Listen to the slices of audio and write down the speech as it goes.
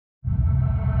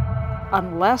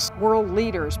Unless world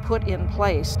leaders put in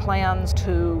place plans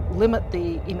to limit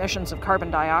the emissions of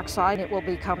carbon dioxide, it will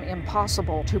become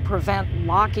impossible to prevent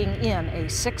locking in a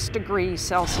 6 degrees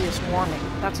Celsius warming.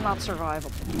 That's not survivable.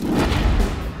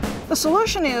 The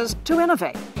solution is to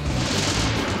innovate.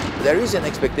 There is an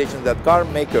expectation that car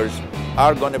makers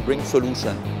are going to bring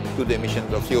solution to the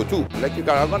emissions of CO2. Electric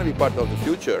cars are going to be part of the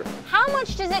future. How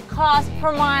much does it cost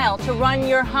per mile to run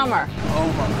your Hummer? Oh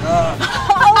my God.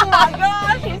 Oh my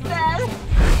gosh, he says.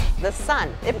 The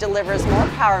sun, it delivers more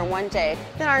power in one day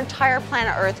than our entire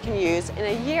planet Earth can use in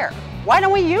a year. Why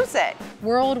don't we use it?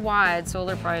 Worldwide,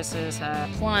 solar prices have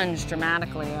plunged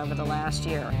dramatically over the last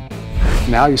year.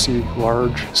 Now you see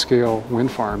large-scale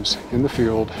wind farms in the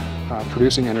field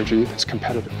producing energy that's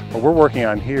competitive. What we're working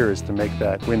on here is to make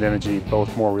that wind energy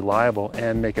both more reliable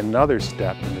and make another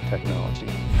step in the technology.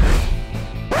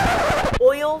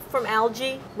 Oil from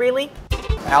algae, really?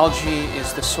 Algae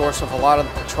is the source of a lot of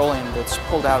the petroleum that's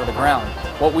pulled out of the ground.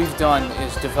 What we've done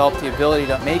is develop the ability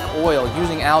to make oil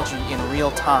using algae in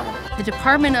real time. The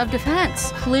Department of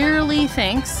Defense clearly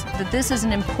thinks that this is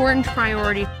an important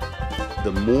priority.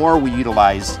 The more we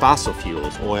utilize fossil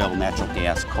fuels, oil, natural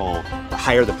gas, coal, the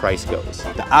higher the price goes.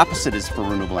 The opposite is for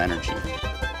renewable energy.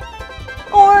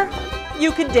 Or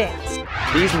you could dance.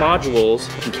 These modules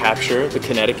can capture the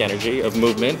kinetic energy of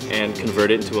movement and convert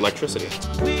it into electricity.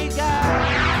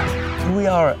 We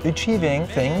are achieving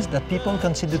things that people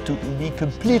consider to be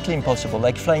completely impossible,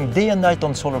 like flying day and night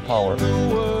on solar power.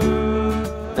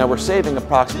 Now we're saving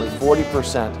approximately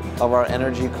 40% of our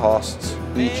energy costs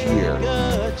each year.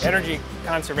 Energy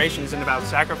conservation isn't about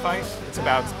sacrifice, it's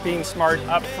about being smart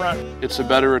up front. It's a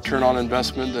better return on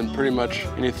investment than pretty much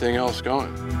anything else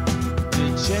going.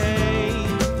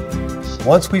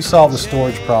 Once we solve the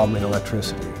storage problem in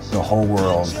electricity, the whole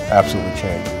world absolutely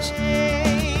changes.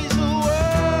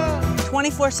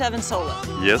 24/7 solar.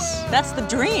 Yes. That's the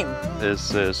dream.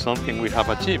 It's something we have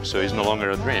achieved, so it's no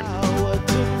longer a dream.